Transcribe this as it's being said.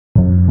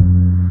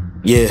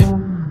Yeah,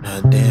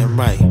 damn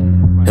right.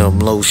 Them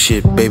low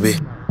shit, baby,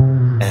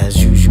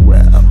 as usual.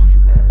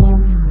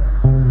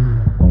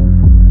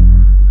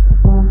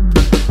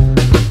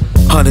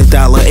 $100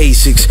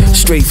 Asics,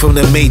 straight from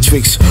the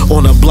Matrix.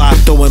 On a block,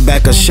 throwing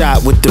back a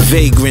shot with the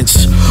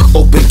vagrants.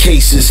 Open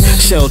cases,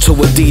 shell to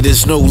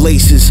Adidas, no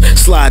laces.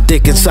 Slide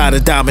dick inside a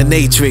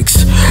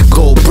dominatrix.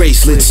 Gold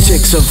bracelets,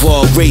 chicks of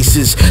all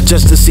races,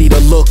 just to see the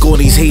look on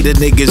these hater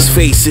niggas'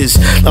 faces.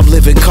 I'm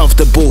living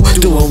comfortable,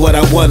 doing what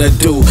I wanna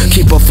do.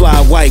 Keep a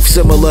fly wife,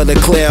 similar to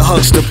Claire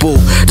Huxtable.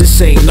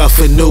 This ain't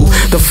nothing new.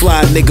 The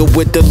fly nigga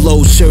with the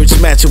low shirts,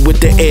 matching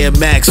with the Air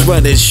Max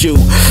running shoe.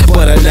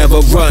 But I never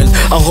run,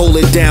 I hold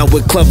it down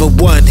with Clever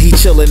One. He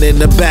chillin' in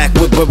the back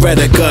with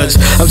Beretta guns.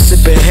 I'm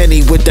sipping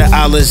Henny with the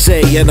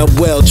Alizé, and I'm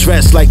well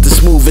dressed like the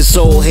smoothest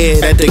old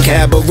head at the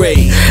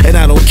cabaret. And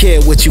I don't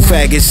care what you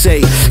faggots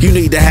say, you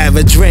need to have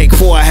a drink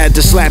before I had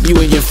to slap you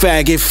in your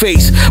faggot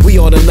face. We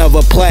on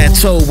another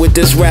plateau with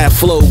this rap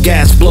flow,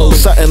 gas blow,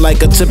 something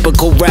like a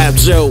typical rap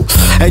Joe.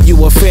 And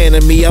you a fan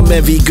of me, I'm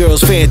every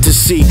girl's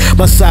fantasy.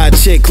 My side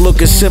chick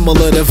looking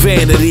similar to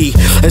Vanity,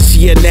 and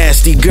she a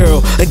nasty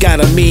girl and got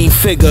a mean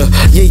figure.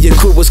 Yeah, your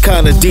crew was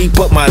kinda deep,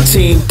 but my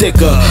team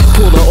thicker.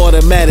 Pull the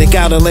automatic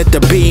out and let the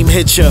beam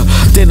hit ya.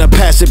 Then I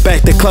pass it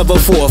back to Clever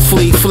for a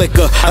flea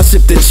flicker. I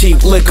sip the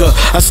cheap liquor,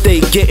 I stay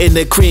getting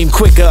the cream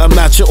quicker. I'm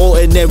not your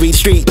ordinary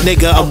street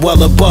nigga, I'm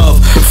well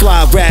above.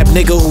 Fly rap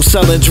nigga who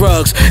selling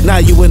drugs. Now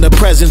you in the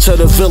presence of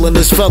the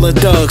villainous fella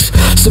thugs.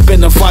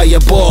 Sipping the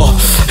fireball,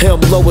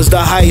 him low as the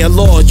higher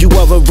lord. You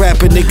other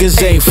rapping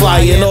niggas ain't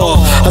flying off.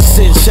 I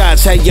send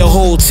shots, had your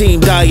whole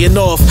team dying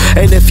off.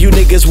 And if you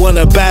niggas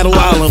wanna battle,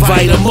 I'll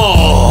invite them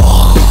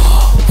all.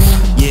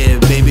 Yeah,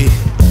 baby,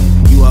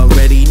 you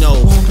already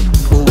know.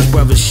 Woo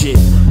brother shit,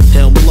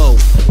 hell low.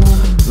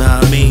 Nah,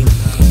 I mean,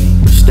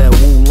 it's that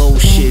woo low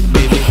shit,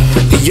 baby.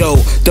 Yo,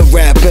 the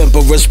rap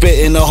emperor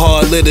spitting the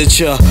hard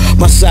literature.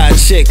 My side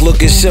chick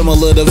looking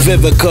similar to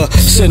Vivica.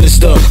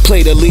 Sinister,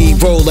 play the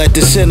lead role at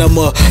the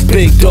cinema.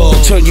 Big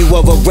dog, turn you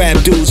over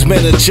rap dude's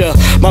miniature.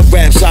 My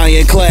rap's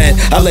ironclad,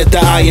 I let the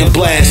iron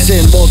blast.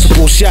 Send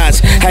multiple shots,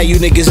 how you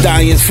niggas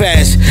dying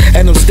fast.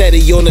 And I'm steady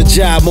on the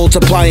job,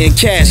 multiplying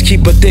cash.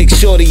 Keep a thick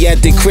shorty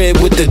at the crib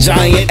with the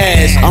giant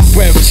ass. I'm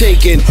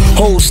breathtaking,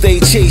 hoes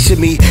stay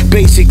chasing me.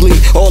 Basically,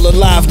 all the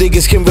live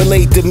niggas can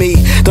relate to me.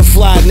 The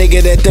fly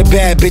nigga that the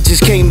bad bitches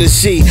came to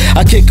see.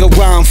 I kick a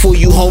rhyme for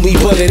you, homie,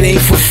 but it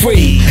ain't for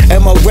free.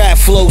 And my rap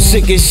flow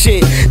sick as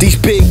shit. These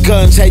big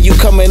guns had you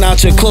coming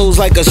out your clothes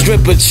like a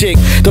stripper chick.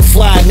 The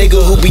fly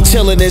nigga who be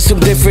chillin' in some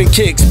different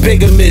kicks.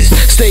 Bigamist,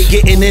 stay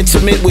getting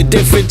intimate with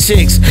different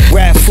chicks.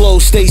 Rap flow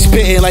stay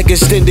spittin' like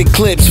extended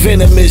clips.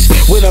 Venomous,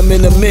 when I'm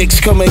in the mix,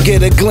 come and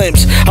get a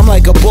glimpse. I'm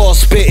like a ball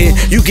spittin',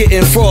 you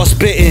getting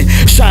frostbitten.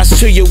 Shots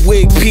to your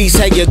wig piece,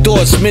 had your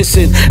thoughts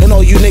missing. And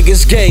all you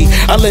niggas gay,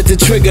 I let the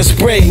trigger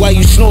spray. While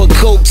you snort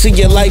coke till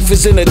your life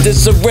is in a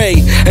disarray.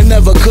 And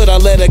never could I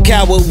let a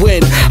coward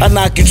win. I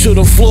knock you to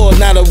the floor,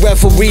 not a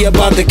referee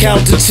about to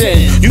count to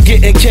 10. You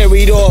getting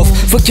carried off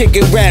for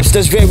kicking raps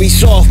that's very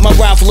soft. My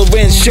Ralph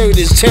Lauren shirt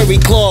is terry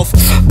cloth.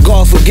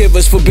 God forgive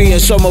us for being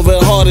some of the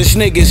hardest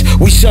niggas.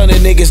 We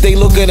shunning niggas, they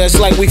look at us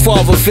like we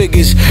father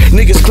figures.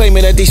 Niggas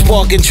claiming that they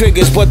sparking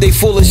triggers, but they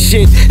full of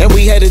shit. And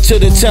we headed to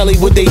the telly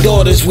with they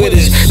daughters with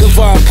us.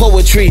 Divine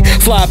poetry,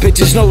 fly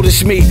bitches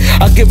notice me.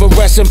 I give a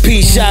rest in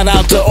peace, shout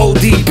out to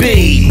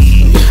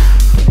ODB.